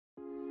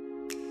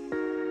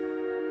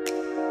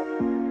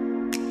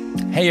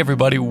Hey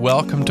everybody,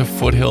 welcome to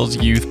Foothills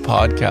Youth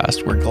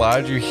Podcast. We're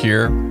glad you're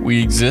here.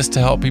 We exist to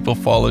help people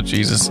follow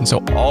Jesus, and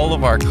so all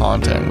of our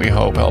content, we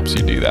hope, helps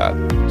you do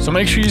that. So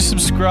make sure you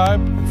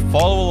subscribe,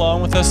 follow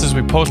along with us as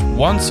we post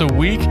once a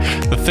week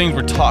the things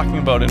we're talking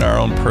about in our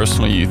own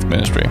personal youth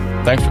ministry.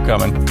 Thanks for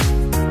coming.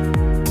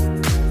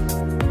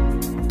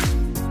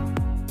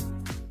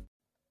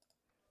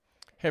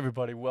 Hey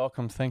everybody,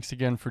 welcome. Thanks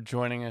again for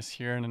joining us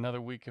here in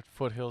another week at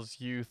Foothills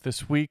Youth.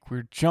 This week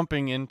we're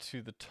jumping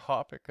into the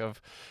topic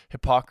of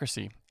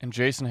hypocrisy, and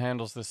Jason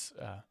handles this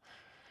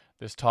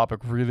topic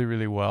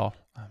really well,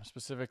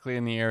 specifically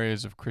in the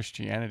areas of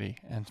Christianity.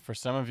 And for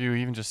some of you,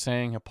 even just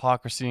saying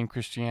hypocrisy and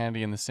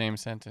Christianity in the same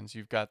sentence,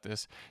 you've got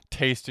this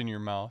taste in your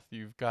mouth.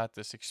 You've got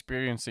this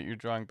experience that you're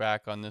drawing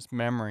back on, this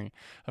memory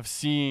of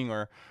seeing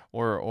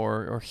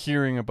or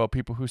hearing about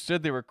people who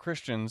said they were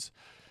Christians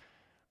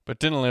but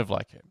didn't live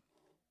like it.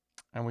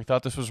 And we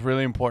thought this was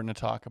really important to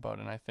talk about.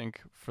 And I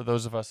think for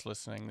those of us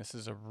listening, this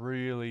is a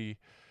really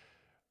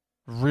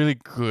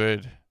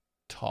good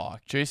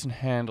talk. Jason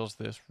handles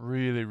this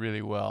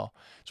really well.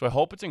 So I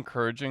hope it's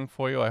encouraging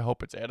for you. I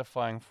hope it's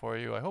edifying for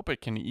you. I hope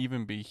it can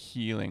even be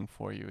healing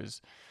for you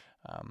as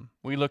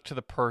we look to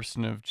the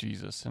person of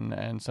Jesus.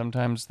 And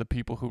sometimes the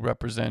people who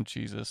represent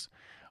Jesus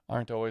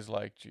aren't always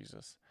like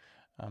Jesus.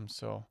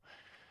 So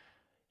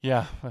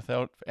yeah,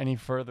 without any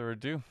further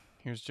ado,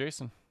 here's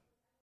Jason.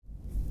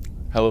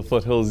 Hello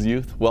Foothills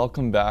Youth,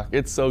 welcome back.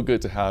 It's so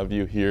good to have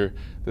you here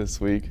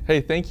this week.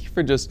 Hey, thank you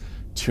for just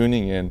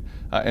tuning in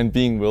and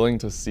being willing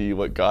to see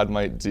what God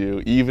might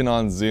do, even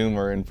on Zoom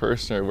or in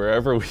person or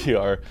wherever we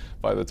are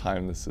by the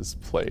time this is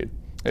played.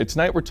 Hey,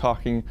 tonight we're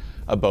talking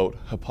about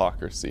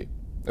hypocrisy.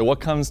 And what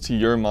comes to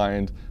your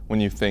mind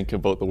when you think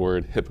about the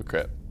word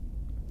hypocrite?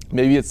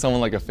 Maybe it's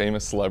someone like a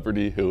famous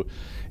celebrity who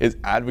is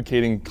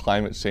advocating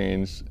climate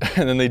change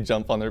and then they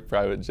jump on their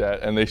private jet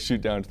and they shoot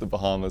down to the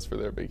Bahamas for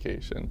their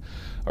vacation.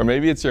 Or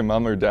maybe it's your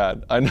mom or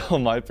dad. I know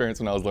my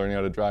parents, when I was learning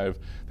how to drive,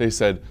 they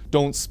said,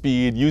 don't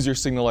speed, use your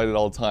signal light at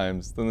all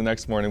times. Then the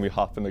next morning we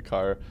hop in the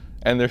car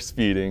and they're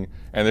speeding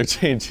and they're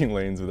changing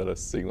lanes without a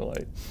signal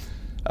light.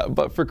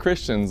 But for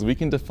Christians, we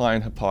can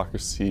define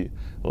hypocrisy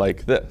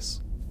like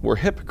this. We're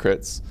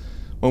hypocrites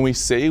when we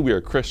say we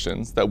are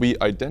Christians, that we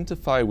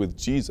identify with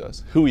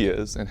Jesus, who he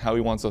is, and how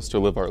he wants us to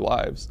live our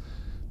lives,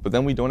 but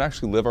then we don't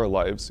actually live our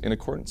lives in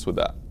accordance with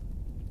that.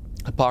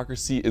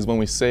 Hypocrisy is when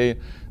we say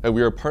that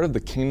we are part of the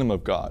kingdom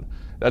of God.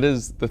 That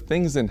is, the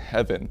things in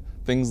heaven,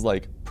 things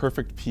like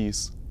perfect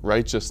peace,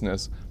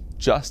 righteousness,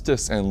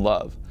 justice, and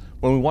love.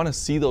 When we want to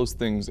see those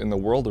things in the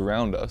world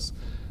around us,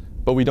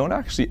 but we don't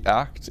actually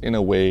act in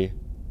a way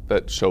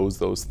that shows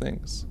those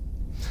things.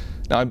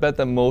 Now, I bet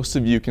that most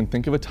of you can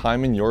think of a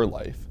time in your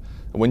life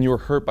when you were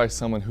hurt by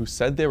someone who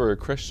said they were a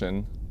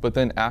Christian, but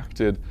then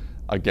acted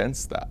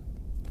against that.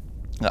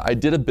 Now, I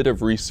did a bit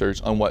of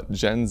research on what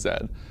Gen Z,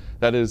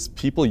 that is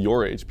people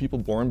your age, people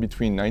born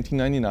between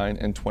 1999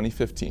 and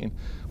 2015,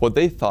 what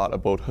they thought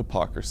about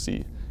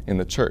hypocrisy in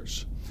the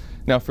church.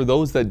 Now, for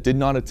those that did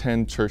not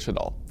attend church at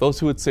all, those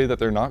who would say that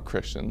they're not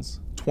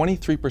Christians,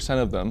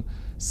 23% of them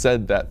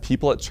said that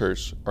people at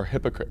church are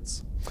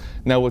hypocrites.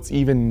 Now, what's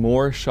even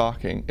more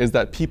shocking is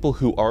that people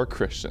who are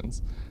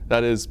Christians,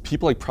 that is,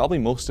 people like probably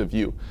most of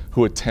you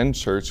who attend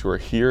church, who are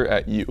here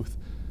at youth,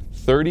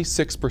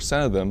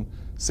 36% of them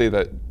say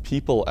that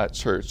people at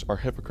church are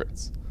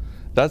hypocrites.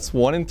 That's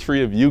 1 in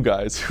 3 of you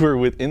guys who are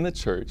within the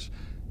church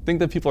think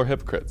that people are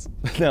hypocrites.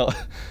 Now,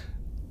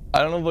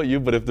 I don't know about you,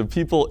 but if the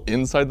people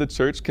inside the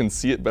church can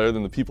see it better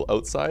than the people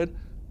outside,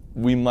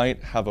 we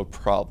might have a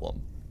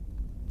problem.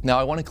 Now,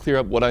 I want to clear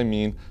up what I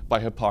mean by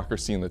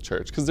hypocrisy in the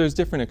church, because there's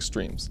different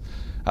extremes.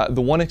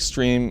 The one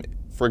extreme,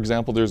 for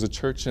example, there's a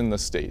church in the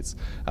States,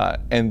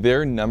 and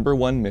their number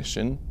one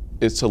mission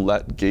is to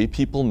let gay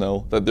people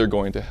know that they're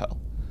going to hell.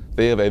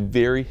 They have a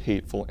very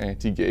hateful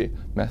anti-gay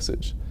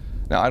message.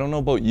 Now, I don't know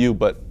about you,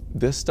 but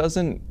this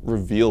doesn't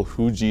reveal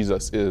who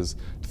Jesus is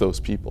to those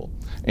people.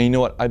 And you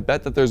know what? I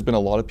bet that there's been a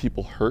lot of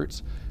people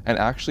hurt and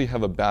actually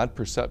have a bad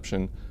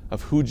perception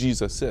of who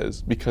Jesus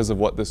is because of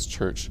what this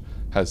church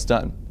has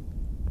done.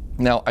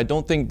 Now, I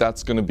don't think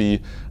that's going to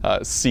be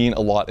seen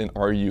a lot in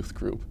our youth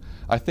group.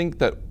 I think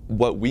that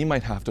what we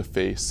might have to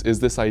face is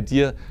this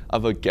idea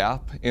of a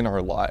gap in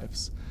our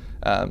lives.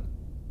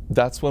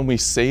 That's when we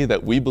say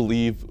that we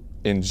believe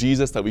in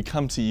Jesus, that we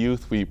come to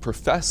youth, we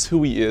profess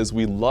who he is,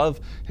 we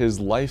love his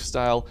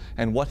lifestyle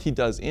and what he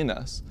does in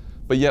us.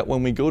 But yet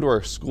when we go to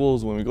our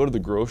schools, when we go to the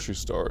grocery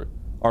store,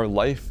 our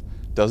life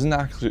doesn't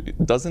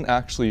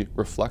actually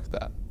reflect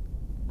that.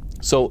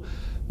 So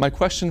my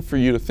question for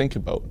you to think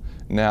about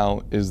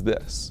now is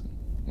this.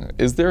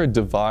 Is there a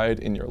divide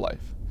in your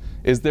life?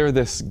 Is there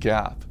this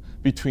gap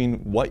between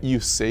what you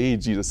say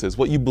Jesus is,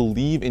 what you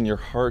believe in your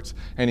heart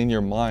and in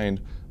your mind,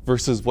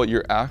 versus what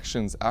your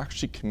actions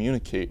actually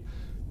communicate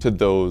to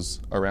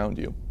those around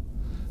you?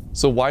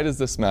 So why does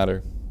this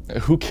matter?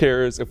 Who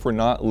cares if we're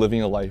not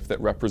living a life that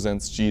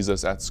represents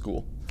Jesus at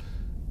school?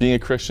 Being a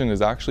Christian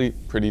is actually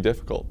pretty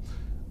difficult.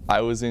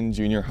 I was in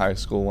junior high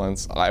school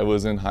once, I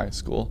was in high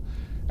school,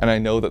 and I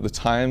know that the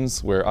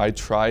times where I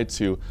tried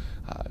to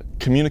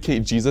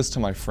Communicate Jesus to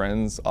my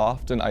friends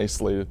often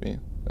isolated me.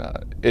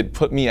 It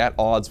put me at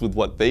odds with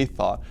what they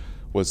thought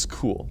was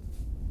cool.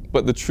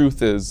 But the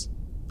truth is,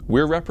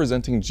 we're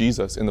representing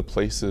Jesus in the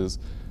places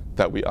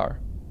that we are.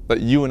 That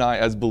you and I,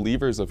 as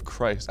believers of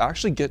Christ,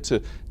 actually get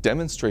to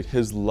demonstrate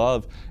His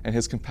love and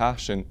His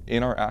compassion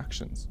in our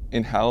actions,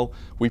 in how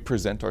we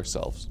present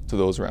ourselves to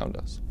those around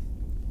us.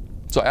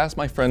 So I asked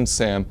my friend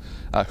Sam,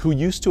 who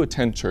used to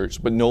attend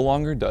church but no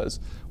longer does,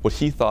 what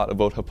he thought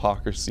about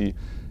hypocrisy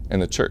in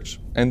the church.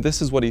 And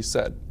this is what he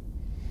said.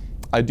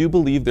 I do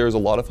believe there is a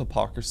lot of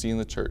hypocrisy in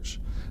the church,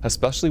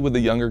 especially with the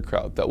younger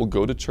crowd that will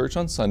go to church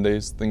on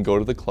Sundays, then go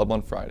to the club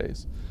on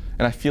Fridays.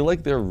 And I feel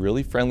like they're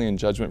really friendly and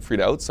judgment-free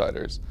to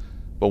outsiders.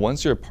 But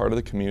once you're a part of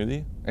the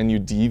community and you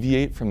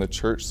deviate from the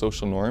church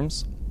social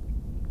norms,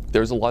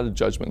 there's a lot of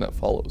judgment that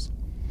follows.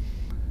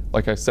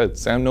 Like I said,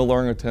 Sam no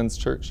longer attends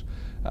church.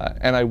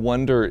 And I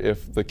wonder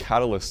if the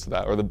catalyst to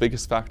that, or the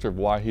biggest factor of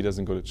why he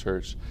doesn't go to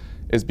church,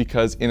 is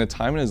because in a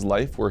time in his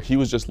life where he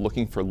was just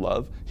looking for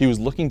love, he was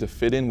looking to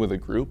fit in with a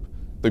group,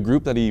 the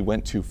group that he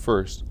went to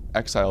first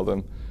exiled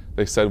him.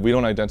 They said, we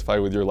don't identify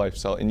with your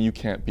lifestyle and you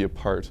can't be a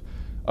part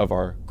of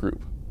our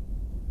group.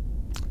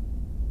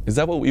 Is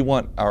that what we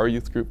want our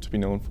youth group to be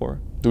known for?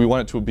 Do we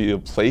want it to be a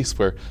place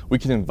where we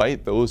can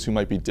invite those who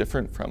might be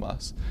different from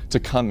us to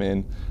come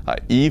in,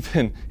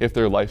 even if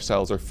their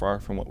lifestyles are far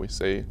from what we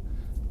say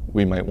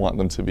we might want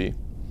them to be?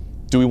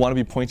 Do we want to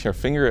be pointing our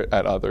finger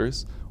at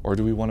others, or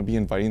do we want to be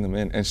inviting them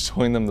in and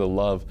showing them the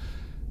love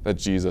that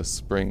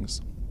Jesus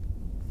brings?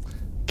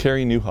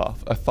 Carey Nieuwhof,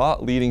 a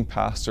thought-leading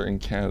pastor in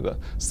Canada,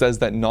 says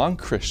that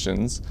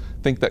non-Christians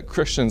think that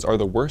Christians are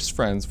the worst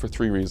friends for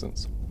 3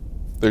 reasons.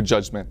 They're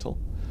judgmental,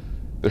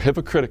 they're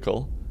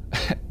hypocritical,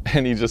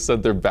 and he just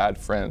said they're bad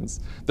friends.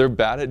 They're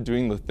bad at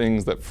doing the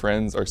things that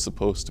friends are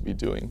supposed to be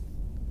doing.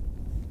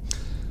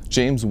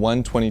 James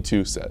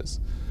 1:22 says,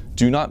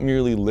 do not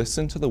merely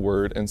listen to the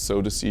word and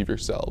so deceive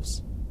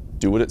yourselves.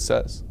 Do what it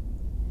says.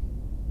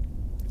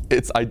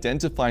 It's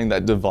identifying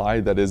that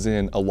divide that is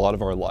in a lot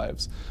of our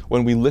lives.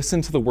 When we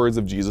listen to the words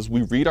of Jesus,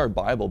 we read our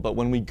Bible, but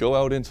when we go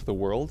out into the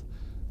world,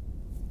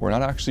 we're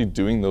not actually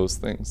doing those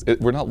things.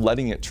 We're not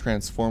letting it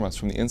transform us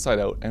from the inside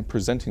out and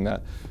presenting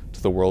that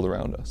to the world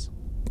around us.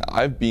 Now,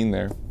 I've been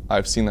there.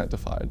 I've seen that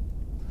divide.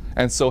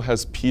 And so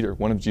has Peter,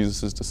 one of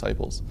Jesus'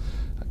 disciples.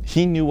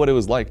 He knew what it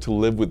was like to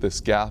live with this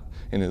gap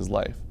in his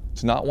life,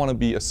 to not want to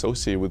be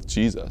associated with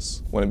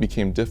Jesus when it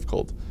became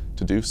difficult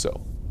to do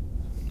so.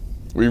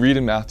 We read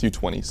in Matthew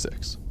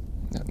 26.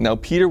 Now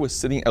Peter was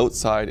sitting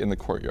outside in the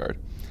courtyard,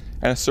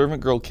 and a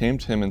servant girl came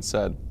to him and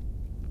said,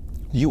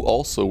 you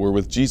also were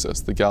with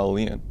Jesus, the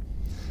Galilean.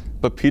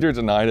 But Peter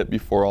denied it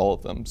before all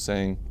of them,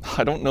 saying,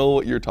 I don't know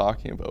what you're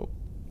talking about.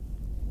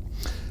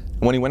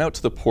 And when he went out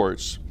to the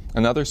porch,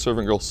 another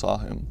servant girl saw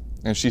him,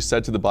 and she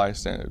said to the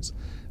bystanders,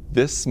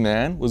 this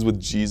man was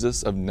with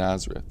Jesus of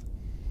Nazareth.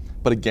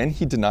 But again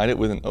he denied it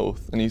with an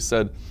oath, and he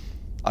said,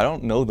 I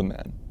don't know the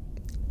man.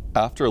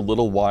 After a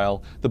little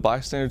while, the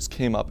bystanders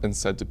came up and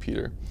said to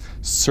Peter,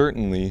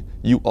 certainly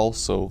you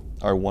also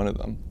are one of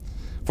them,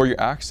 for your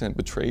accent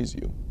betrays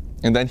you.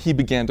 And then he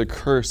began to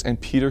curse, and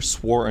Peter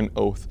swore an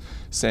oath,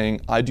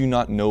 saying, I do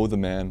not know the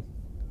man.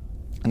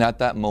 And at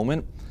that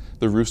moment,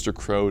 the rooster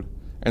crowed,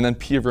 and then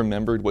Peter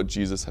remembered what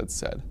Jesus had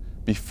said,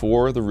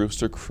 before the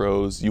rooster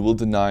crows, you will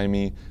deny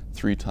me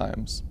 3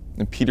 times.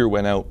 And Peter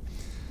went out,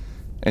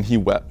 and he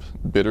wept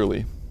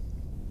bitterly.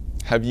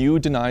 Have you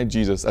denied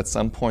Jesus at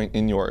some point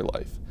in your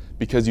life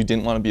because you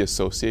didn't want to be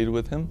associated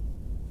with him?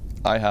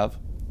 I have.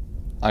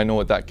 I know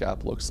what that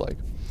gap looks like.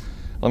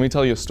 Let me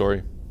tell you a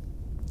story.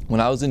 When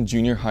I was in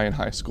junior high and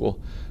high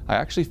school, I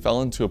actually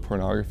fell into a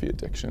pornography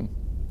addiction.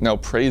 Now,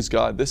 praise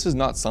God, this is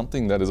not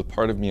something that is a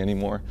part of me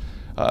anymore.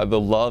 The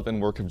love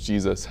and work of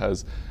Jesus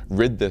has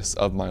rid this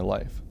of my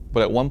life.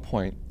 But at one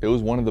point, it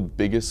was one of the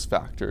biggest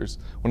factors,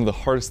 one of the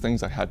hardest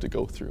things I had to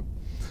go through.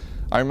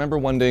 I remember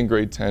one day in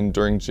grade 10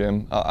 during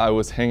gym, I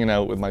was hanging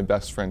out with my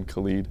best friend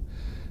Khalid.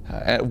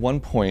 At one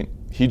point,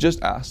 he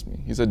just asked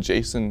me, he said,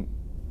 Jason,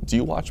 do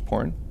you watch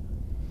porn?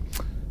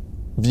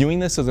 Viewing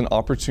this as an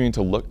opportunity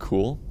to look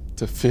cool,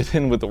 to fit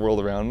in with the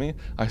world around me,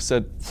 I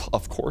said,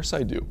 of course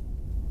I do.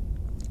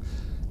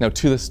 Now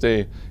to this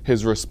day,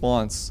 his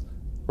response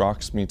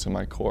rocks me to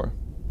my core.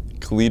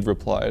 Khalid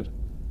replied,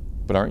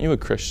 but aren't you a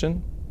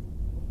Christian?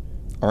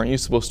 Aren't you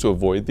supposed to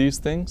avoid these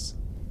things?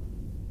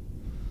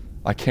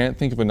 I can't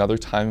think of another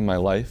time in my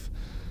life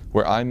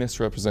where I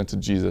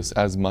misrepresented Jesus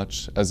as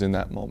much as in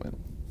that moment.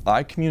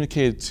 I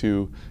communicated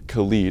to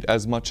Khalid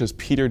as much as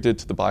Peter did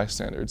to the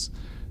bystanders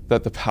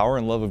that the power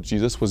and love of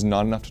Jesus was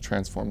not enough to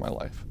transform my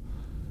life.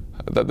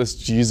 That this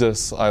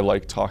Jesus I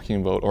like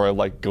talking about or I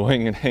like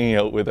going and hanging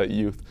out with at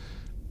youth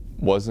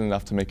wasn't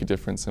enough to make a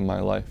difference in my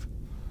life.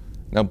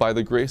 Now, by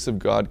the grace of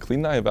God, Khalid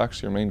and I have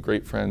actually remained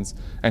great friends,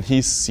 and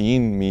he's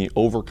seen me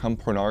overcome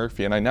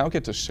pornography, and I now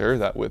get to share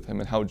that with him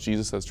and how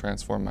Jesus has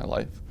transformed my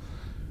life.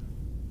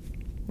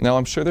 Now,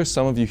 I'm sure there's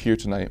some of you here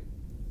tonight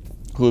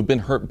who have been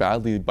hurt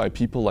badly by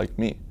people like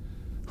me,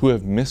 who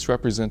have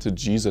misrepresented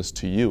Jesus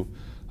to you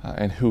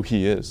and who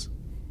he is.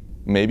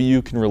 Maybe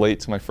you can relate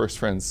to my first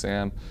friend,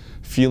 Sam,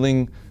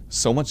 feeling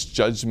so much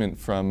judgment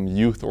from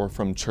youth or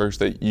from church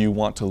that you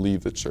want to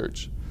leave the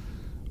church.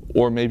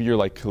 Or maybe you're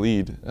like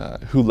Khalid,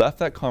 who left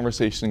that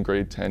conversation in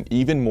grade 10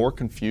 even more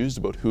confused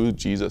about who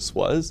Jesus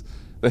was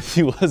than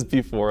he was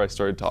before I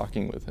started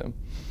talking with him.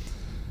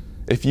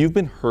 If you've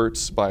been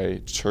hurt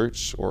by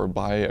church or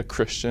by a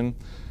Christian,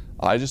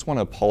 I just want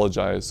to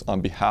apologize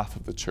on behalf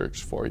of the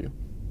church for you.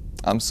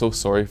 I'm so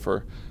sorry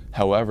for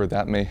however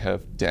that may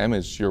have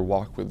damaged your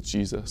walk with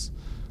Jesus,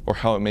 or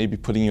how it may be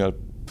putting you in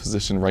a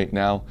position right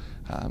now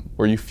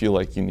where you feel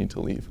like you need to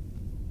leave.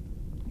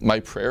 My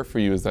prayer for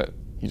you is that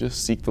you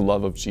just seek the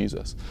love of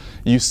Jesus.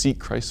 You seek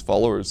Christ's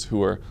followers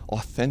who are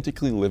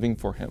authentically living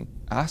for him.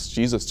 Ask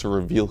Jesus to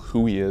reveal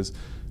who he is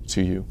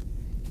to you.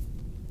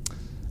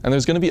 And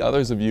there's going to be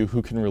others of you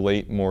who can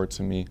relate more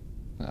to me.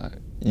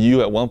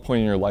 You at one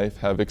point in your life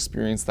have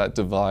experienced that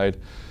divide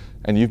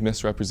and you've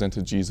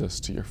misrepresented Jesus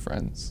to your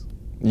friends.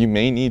 You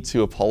may need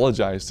to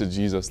apologize to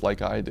Jesus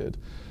like I did,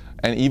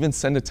 and even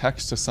send a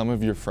text to some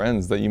of your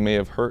friends that you may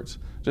have hurt,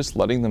 just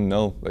letting them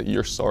know that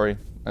you're sorry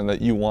and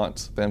that you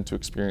want them to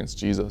experience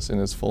Jesus in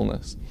his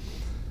fullness.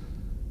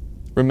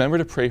 Remember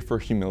to pray for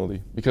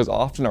humility, because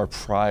often our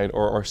pride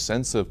or our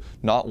sense of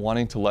not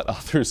wanting to let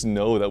others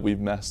know that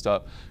we've messed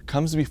up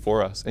comes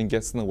before us and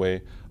gets in the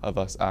way of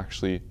us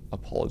actually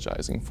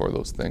apologizing for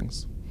those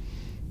things.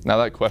 Now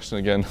that question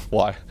again,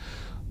 why?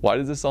 Why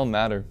does this all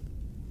matter?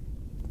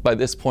 By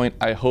this point,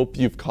 I hope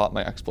you've caught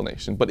my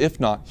explanation, but if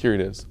not, here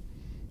it is.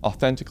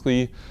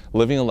 Authentically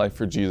living a life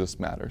for Jesus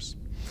matters.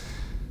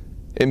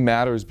 It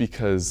matters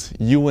because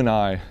you and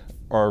I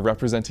are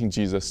representing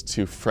Jesus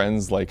to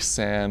friends like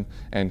Sam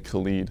and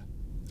Khalid.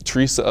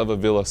 Teresa of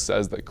Avila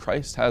says that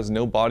Christ has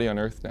no body on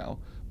earth now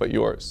but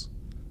yours.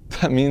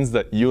 That means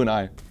that you and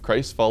I,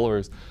 Christ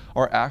followers,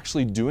 are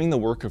actually doing the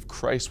work of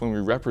Christ when we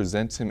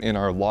represent him in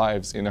our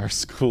lives, in our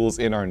schools,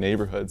 in our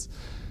neighborhoods.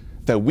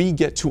 That we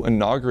get to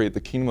inaugurate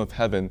the kingdom of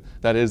heaven,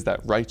 that is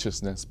that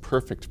righteousness,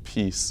 perfect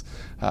peace,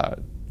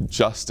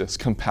 justice,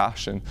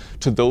 compassion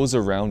to those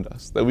around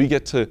us. That we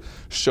get to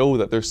show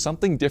that there's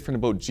something different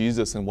about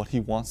Jesus and what he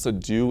wants to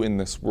do in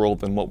this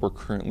world than what we're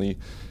currently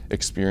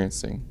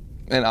experiencing.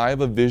 And I have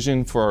a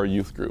vision for our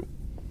youth group.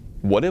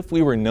 What if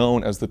we were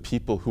known as the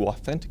people who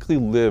authentically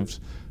lived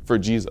for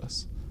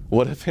Jesus?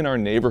 What if in our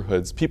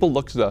neighborhoods, people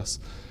looked at us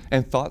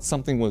and thought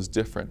something was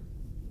different?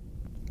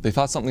 They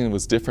thought something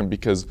was different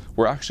because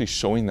we're actually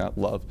showing that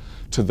love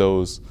to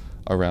those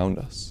around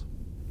us.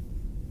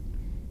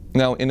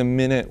 Now, in a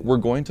minute, we're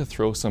going to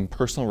throw some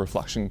personal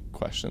reflection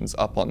questions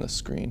up on the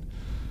screen.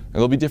 And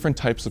there'll be different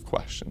types of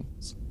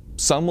questions.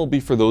 Some will be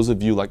for those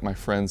of you like my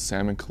friends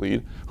Sam and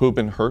Khalid, who have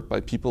been hurt by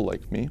people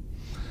like me.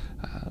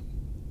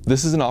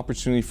 This is an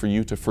opportunity for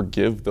you to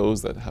forgive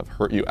those that have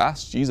hurt you.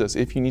 Ask Jesus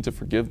if you need to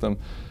forgive them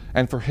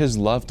and for his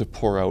love to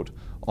pour out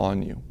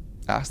on you.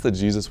 Ask that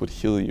Jesus would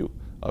heal you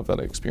of that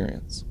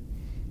experience.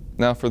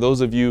 Now, for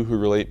those of you who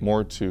relate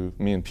more to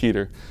me and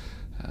Peter,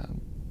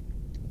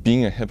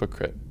 being a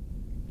hypocrite,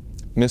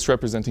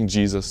 misrepresenting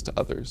Jesus to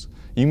others,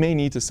 you may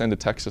need to send a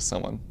text to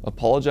someone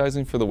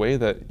apologizing for the way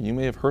that you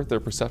may have hurt their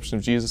perception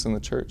of Jesus in the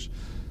church.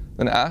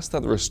 Then ask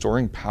that the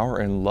restoring power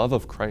and love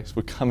of Christ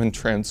would come and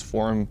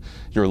transform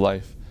your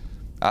life.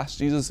 Ask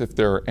Jesus if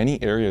there are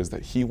any areas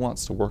that he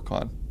wants to work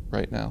on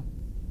right now.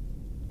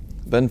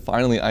 Then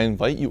finally, I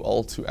invite you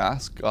all to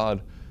ask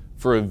God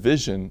for a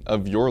vision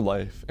of your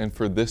life and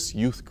for this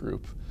youth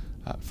group,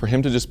 for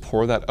him to just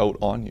pour that out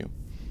on you.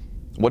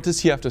 What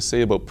does he have to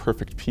say about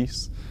perfect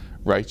peace,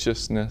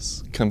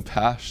 righteousness,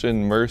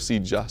 compassion, mercy,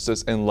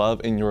 justice, and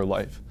love in your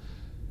life?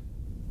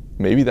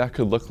 Maybe that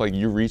could look like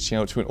you reaching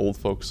out to an old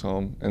folks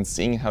home and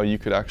seeing how you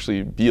could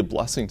actually be a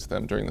blessing to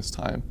them during this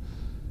time.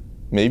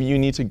 Maybe you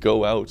need to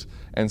go out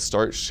and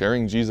start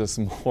sharing Jesus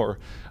more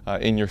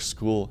in your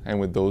school and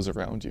with those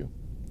around you.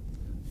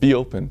 Be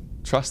open.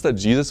 Trust that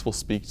Jesus will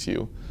speak to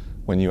you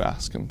when you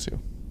ask him to.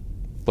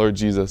 Lord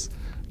Jesus,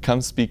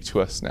 come speak to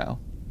us now.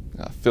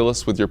 Fill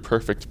us with your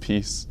perfect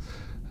peace.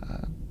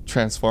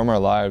 Transform our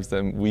lives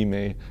that we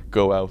may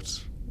go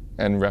out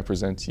and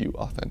represent you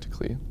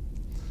authentically.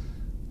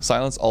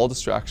 Silence all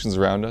distractions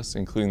around us,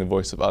 including the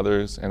voice of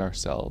others and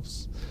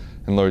ourselves.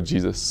 And Lord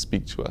Jesus,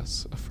 speak to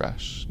us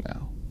afresh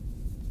now.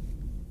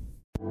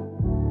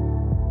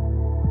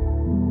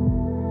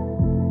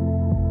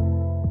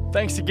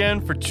 Thanks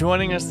again for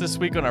joining us this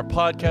week on our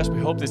podcast. We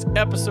hope this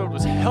episode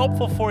was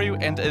helpful for you.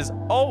 And as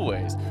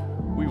always,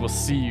 we will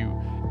see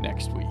you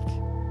next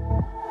week.